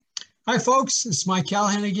Hi, folks. It's Mike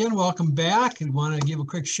Callahan again. Welcome back. I want to give a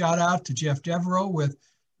quick shout out to Jeff Devereaux with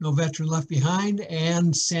No Veteran Left Behind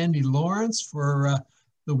and Sandy Lawrence for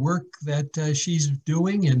the work that she's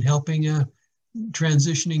doing in helping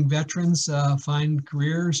transitioning veterans find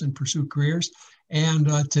careers and pursue careers.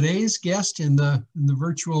 And today's guest in the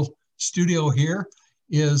virtual studio here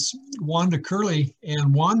is Wanda Curley.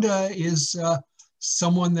 And Wanda is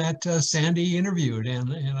someone that Sandy interviewed,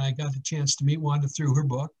 and I got the chance to meet Wanda through her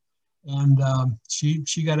book. And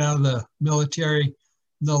she got out of the military in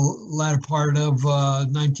the latter part of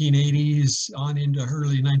 1980s on into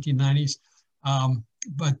early 1990s.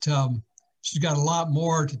 But she's got a lot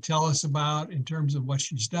more to tell us about in terms of what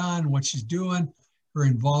she's done, what she's doing, her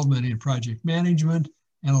involvement in project management,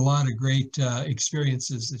 and a lot of great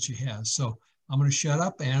experiences that she has. So I'm going to shut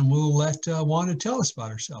up and we'll let Wanda tell us about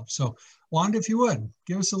herself. So Wanda, if you would,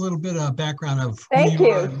 give us a little bit of background of who you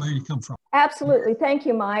are and where you come from. Absolutely. Thank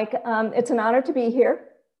you, Mike. It's an honor to be here.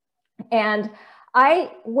 And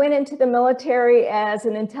I went into the military as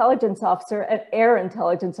an intelligence officer, an air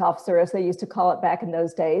intelligence officer, as they used to call it back in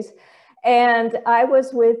those days. And I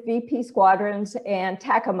was with VP Squadrons and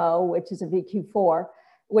TACAMO, which is a VQ4,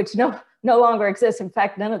 which no longer exists. In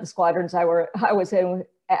fact, none of the squadrons I was in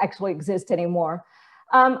actually exist anymore.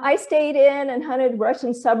 I stayed in and hunted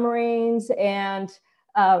Russian submarines and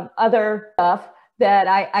other stuff that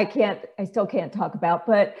I still can't talk about,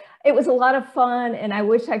 but it was a lot of fun and I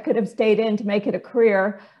wish I could have stayed in to make it a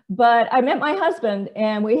career. But I met my husband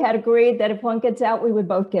and we had agreed that if one gets out, we would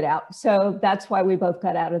both get out. So that's why we both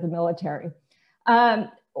got out of the military.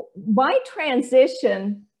 My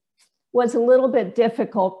transition was a little bit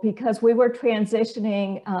difficult because we were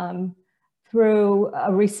transitioning through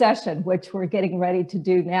a recession, which we're getting ready to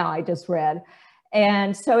do now, I just read.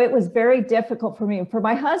 And so it was very difficult for me. For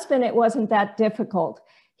my husband, it wasn't that difficult.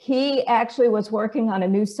 He actually was working on a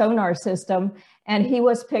new sonar system and he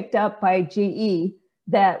was picked up by GE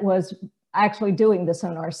that was actually doing the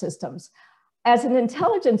sonar systems. As an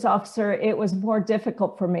intelligence officer, it was more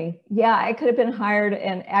difficult for me. Yeah, I could have been hired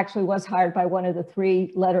and actually was hired by one of the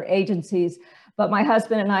 3-letter agencies, but my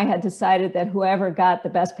husband and I had decided that whoever got the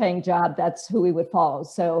best paying job, that's who we would follow.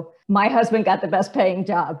 So my husband got the best paying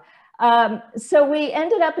job. So we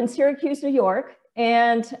ended up in Syracuse, New York,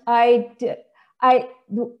 and the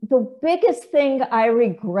biggest thing I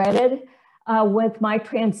regretted with my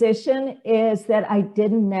transition is that I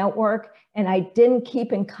didn't network and I didn't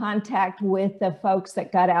keep in contact with the folks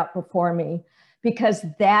that got out before me, because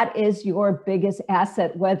that is your biggest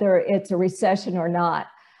asset, whether it's a recession or not.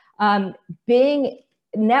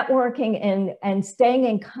 Networking and staying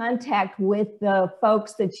in contact with the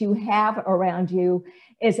folks that you have around you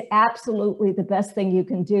is absolutely the best thing you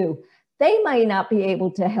can do. They might not be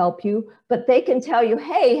able to help you, but they can tell you,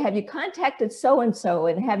 hey, have you contacted so-and-so?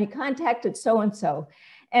 And have you contacted so-and-so?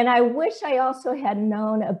 And I wish I also had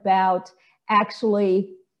known about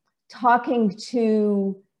actually talking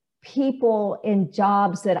to people in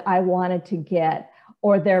jobs that I wanted to get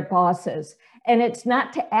or their bosses. And it's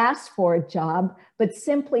not to ask for a job, but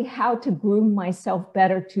simply how to groom myself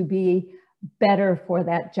better to be better for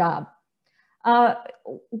that job.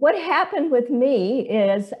 What happened with me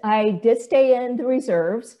is I did stay in the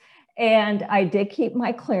reserves and I did keep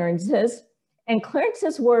my clearances, and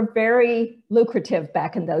clearances were very lucrative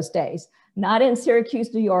back in those days. Not in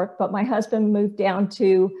Syracuse, New York, but my husband moved down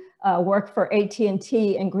to work for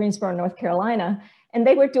AT&T in Greensboro, North Carolina, and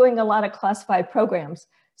they were doing a lot of classified programs.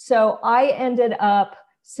 So I ended up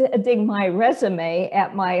sending my resume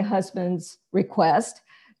at my husband's request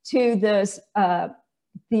to this,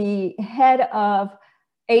 the head of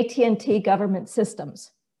AT&T Government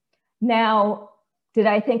Systems. Now, did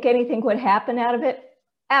I think anything would happen out of it?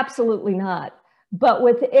 Absolutely not. But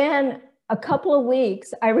within a couple of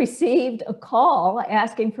weeks, I received a call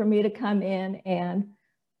asking for me to come in and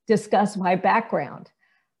discuss my background.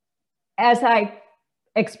 As I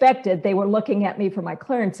expected, they were looking at me for my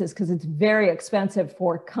clearances because it's very expensive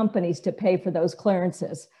for companies to pay for those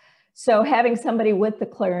clearances. So having somebody with the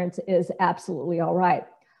clearance is absolutely all right.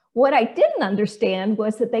 What I didn't understand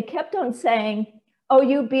was that they kept on saying, oh,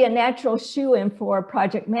 you'd be a natural shoe-in for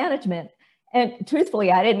project management. And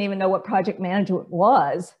truthfully, I didn't even know what project management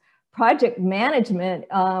was. Project management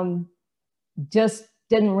just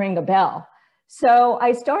didn't ring a bell. So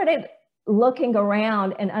I started looking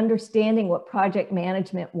around and understanding what project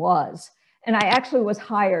management was. And I actually was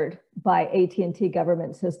hired by AT&T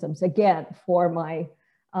Government Systems, again, for my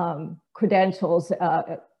credentials,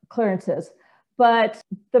 clearances. But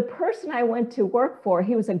the person I went to work for,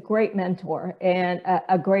 he was a great mentor and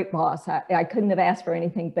a great boss. I couldn't have asked for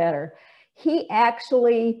anything better. He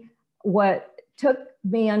actually took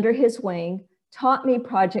me under his wing, taught me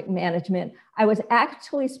project management. I was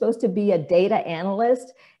actually supposed to be a data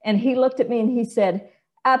analyst. And he looked at me and he said,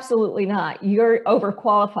 absolutely not. You're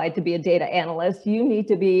overqualified to be a data analyst. You need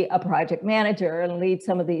to be a project manager and lead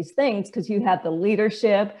some of these things because you have the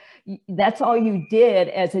leadership. That's all you did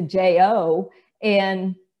as a JO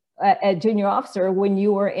and a junior officer when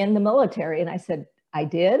you were in the military. And I said, I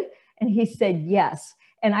did. And he said, yes.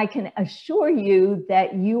 And I can assure you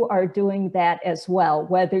that you are doing that as well,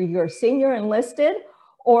 whether you're senior enlisted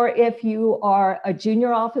or if you are a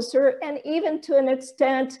junior officer, and even to an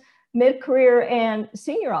extent, mid-career and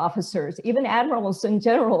senior officers, even admirals and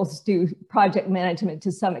generals do project management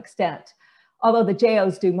to some extent, although the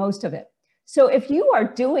JOs do most of it. So if you are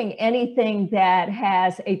doing anything that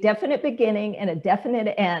has a definite beginning and a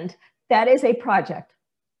definite end, that is a project,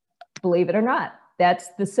 believe it or not. That's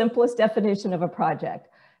the simplest definition of a project.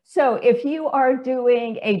 So if you are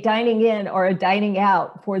doing a dining in or a dining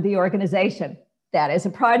out for the organization, that is a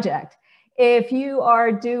project. If you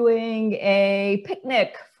are doing a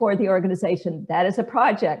picnic for the organization, that is a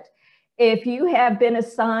project. If you have been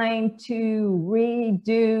assigned to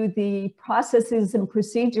redo the processes and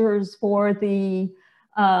procedures for the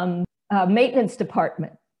maintenance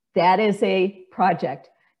department, that is a project.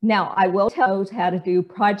 Now, I will tell you how to do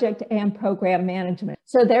project and program management.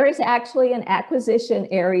 So there is actually an acquisition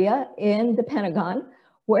area in the Pentagon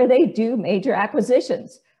where they do major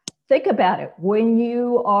acquisitions. Think about it. When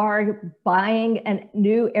you are buying a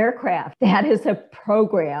new aircraft, that is a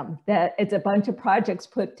program, that it's a bunch of projects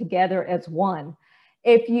put together as one.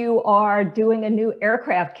 If you are doing a new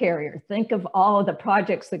aircraft carrier, think of all of the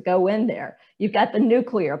projects that go in there. You've got the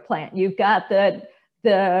nuclear plant, you've got the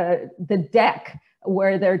deck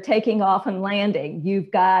where they're taking off and landing.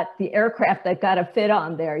 You've got the aircraft that got to fit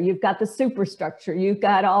on there. You've got the superstructure. You've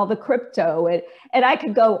got all the crypto, and I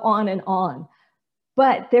could go on and on.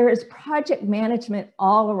 But there is project management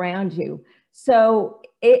all around you. So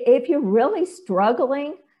if you're really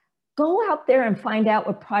struggling, go out there and find out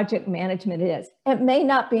what project management is. It may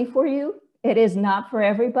not be for you. It is not for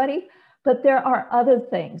everybody, but there are other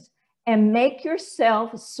things. And make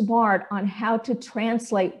yourself smart on how to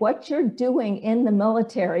translate what you're doing in the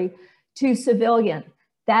military to civilian.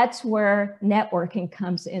 That's where networking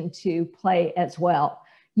comes into play as well.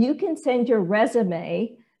 You can send your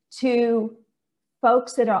resume to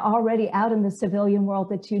folks that are already out in the civilian world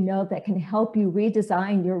that you know that can help you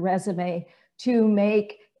redesign your resume to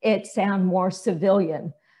make it sound more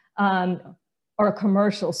civilian or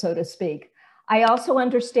commercial, so to speak. I also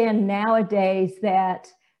understand nowadays that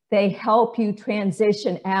they help you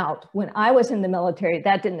transition out. When I was in the military,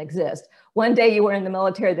 that didn't exist. One day you were in the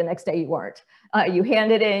military, the next day you weren't. You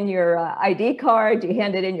handed in your ID card, you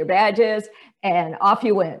handed in your badges, and off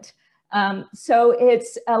you went. So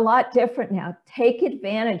it's a lot different now. Take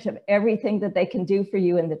advantage of everything that they can do for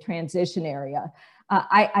you in the transition area.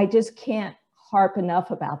 I just can't harp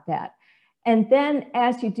enough about that. And then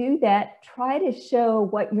as you do that, try to show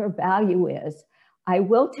what your value is. I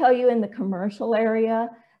will tell you in the commercial area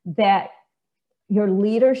that your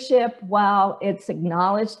leadership, while it's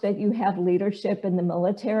acknowledged that you have leadership in the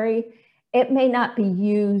military, it may not be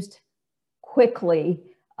used quickly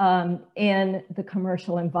in the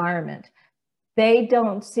commercial environment. They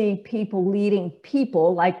don't see people leading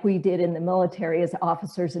people like we did in the military as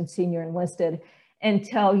officers and senior enlisted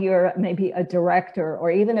until you're maybe a director or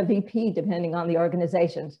even a VP, depending on the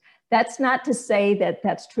organizations. That's not to say that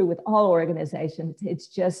that's true with all organizations. It's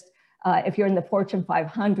just if you're in the Fortune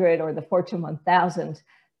 500 or the Fortune 1000,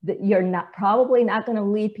 that you're probably not going to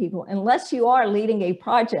lead people unless you are leading a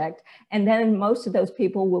project, and then most of those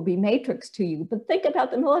people will be matrix to you. But think about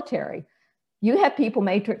the military. You have people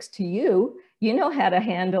matrix to you. You know how to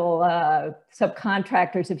handle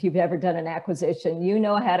subcontractors if you've ever done an acquisition. You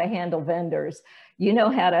know how to handle vendors. You know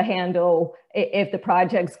how to handle if the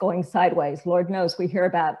project's going sideways. Lord knows we hear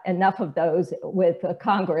about enough of those with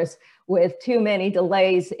Congress with too many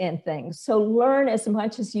delays in things. So learn as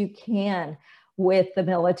much as you can with the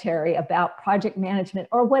military about project management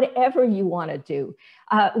or whatever you want to do.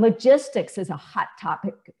 Logistics is a hot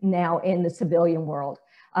topic now in the civilian world.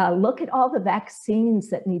 Look at all the vaccines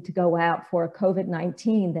that need to go out for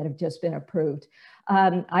COVID-19 that have just been approved.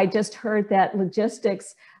 I just heard that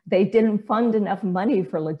logistics, they didn't fund enough money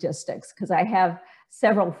for logistics, because I have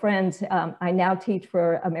several friends. I now teach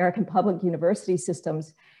for American Public University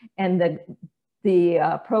Systems, and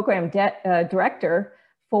the program director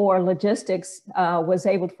for logistics was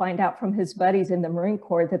able to find out from his buddies in the Marine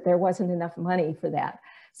Corps that there wasn't enough money for that.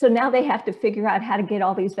 So now they have to figure out how to get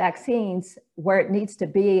all these vaccines where it needs to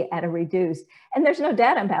be at a reduced. And there's no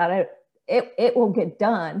doubt about it. it will get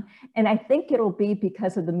done. And I think it'll be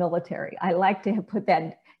because of the military. I like to put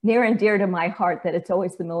that near and dear to my heart, that it's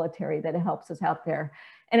always the military that helps us out there.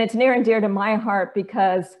 And it's near and dear to my heart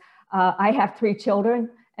because I have 3 children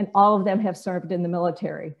and all of them have served in the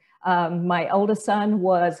military. My oldest son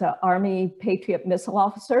was an Army Patriot missile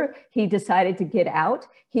officer. He decided to get out.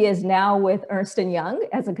 He is now with Ernst & Young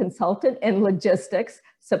as a consultant in logistics,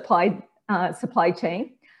 supply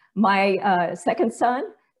chain. My second son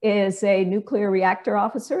is a nuclear reactor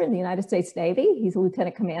officer in the United States Navy. He's a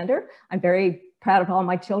lieutenant commander. I'm very proud of all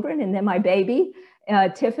my children. And then my baby,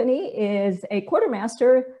 Tiffany, is a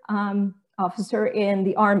quartermaster officer in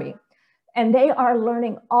the Army. And they are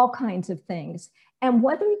learning all kinds of things. And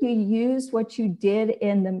whether you use what you did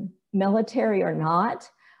in the military or not,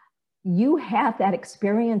 you have that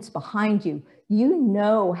experience behind you. You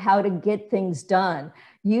know how to get things done.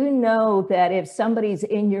 You know that if somebody's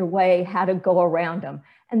in your way, how to go around them.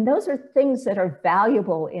 And those are things that are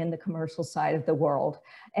valuable in the commercial side of the world.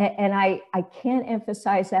 And I can't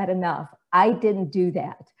emphasize that enough. I didn't do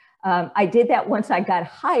that. I did that once I got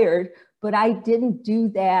hired, but I didn't do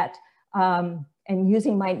that and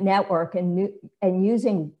using my network and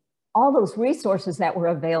using all those resources that were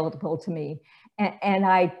available to me. And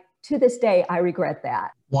I, to this day, I regret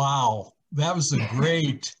that. Wow. That was a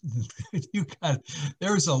great,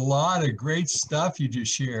 there was a lot of great stuff you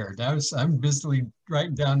just shared. I'm busily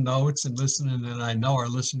writing down notes and listening, and I know our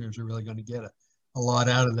listeners are really going to get a lot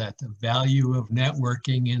out of that. The value of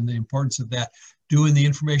networking and the importance of that, doing the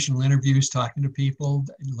informational interviews, talking to people,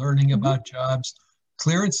 learning about jobs,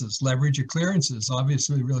 clearances, leverage your clearances,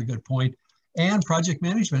 obviously a really good point, and project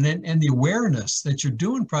management and the awareness that you're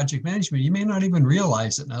doing project management. You may not even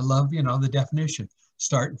realize it. And I love, the definition.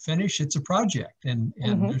 Start and finish, it's a project, and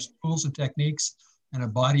there's tools and techniques and a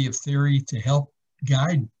body of theory to help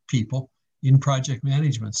guide people in project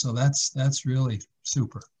management. So that's really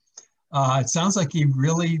super. It sounds like you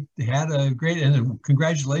really had a great, and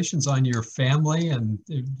congratulations on your family, and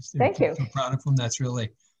thank you. I'm proud of them. That's really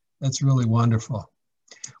wonderful.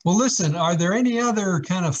 Well, listen, are there any other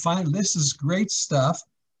kind of this is great stuff.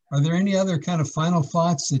 Are there any other kind of final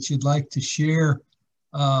thoughts that you'd like to share?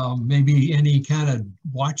 Maybe any kind of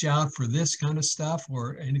watch out for this kind of stuff,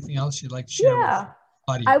 or anything else you'd like to share with the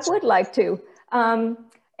audience? I would like to.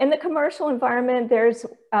 In the commercial environment, there's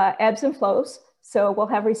ebbs and flows. So we'll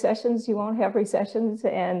have recessions, you won't have recessions.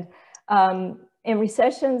 And in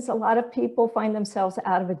recessions, a lot of people find themselves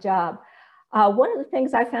out of a job. One of the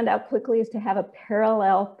things I found out quickly is to have a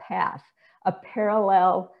parallel path, a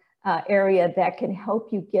parallel area that can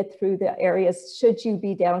help you get through the areas should you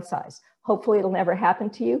be downsized. Hopefully it'll never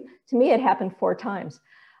happen to you. To me, it happened 4 times.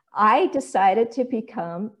 I decided to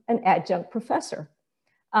become an adjunct professor.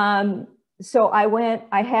 So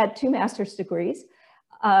I had 2 master's degrees.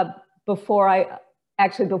 When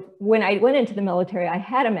I went into the military, I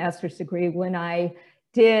had a master's degree. When I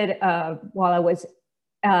did, while I was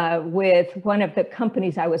with one of the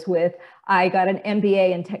companies I was with, I got an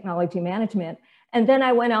MBA in technology management. And then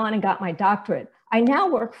I went on and got my doctorate. I now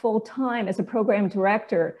work full-time as a program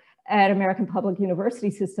director at American Public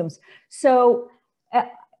University Systems. So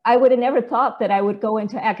I would have never thought that I would go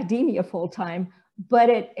into academia full-time, but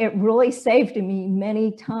it really saved me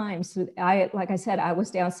many times. Like I said, I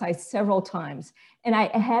was downsized several times, and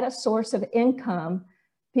I had a source of income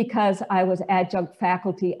because I was adjunct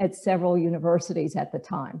faculty at several universities at the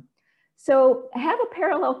time. So have a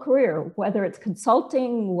parallel career, whether it's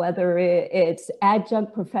consulting, whether it's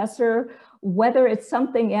adjunct professor, whether it's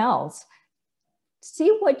something else.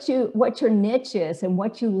 See what your niche is and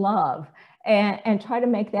what you love, and try to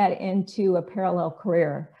make that into a parallel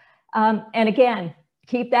career. And again,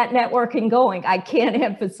 keep that networking going. I can't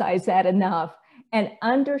emphasize that enough. And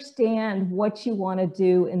understand what you want to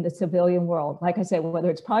do in the civilian world. Like I said,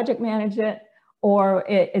 whether it's project management or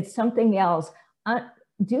it's something else,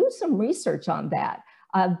 do some research on that.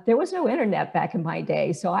 There was no internet back in my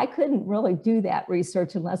day, so I couldn't really do that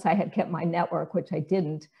research unless I had kept my network, which I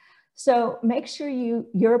didn't. So make sure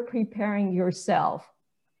you're preparing yourself,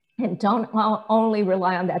 and don't only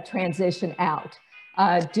rely on that transition out.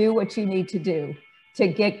 Do what you need to do to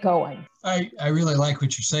get going. I really like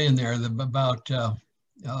what you're saying there about the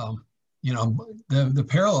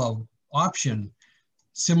parallel option.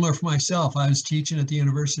 Similar for myself, I was teaching at the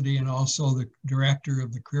university and also the director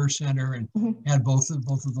of the Career Center, and had both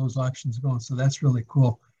of those options going. So that's really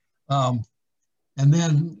cool. And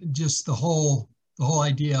then just the whole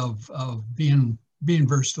idea of being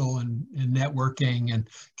versatile and networking and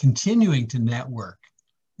continuing to network.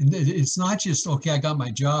 And it's not just, okay, I got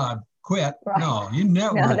my job, quit. Right. No, you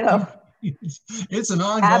network. No. It's an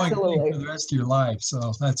ongoing thing for the rest of your life.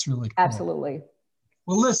 So that's really cool. Absolutely.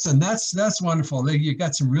 Well, listen, that's wonderful. You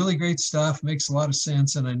got some really great stuff. Makes a lot of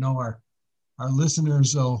sense. And I know our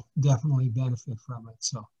listeners will definitely benefit from it.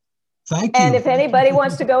 So thank you. And if anybody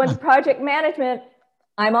wants to go into project management,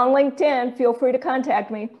 I'm on LinkedIn. Feel free to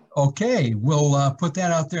contact me. Okay, we'll put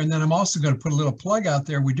that out there. And then I'm also going to put a little plug out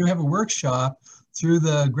there. We do have a workshop through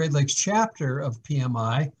the Great Lakes chapter of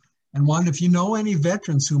PMI. And one, if you know any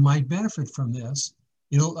veterans who might benefit from this,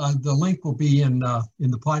 the link will be in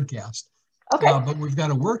the podcast. Okay. But we've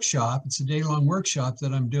got a workshop. It's a day-long workshop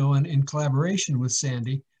that I'm doing in collaboration with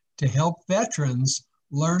Sandy to help veterans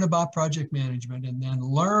learn about project management and then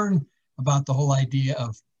learn about the whole idea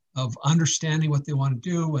of understanding what they want to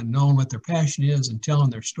do and knowing what their passion is and telling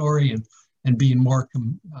their story and being more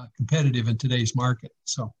competitive in today's market.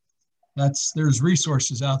 So there's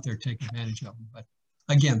resources out there, take advantage of them. But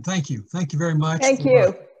again, thank you. Thank you very much. Thank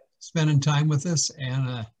you. Spending time with us, and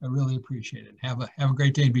I really appreciate it. Have a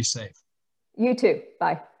great day and be safe. You too.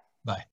 Bye. Bye.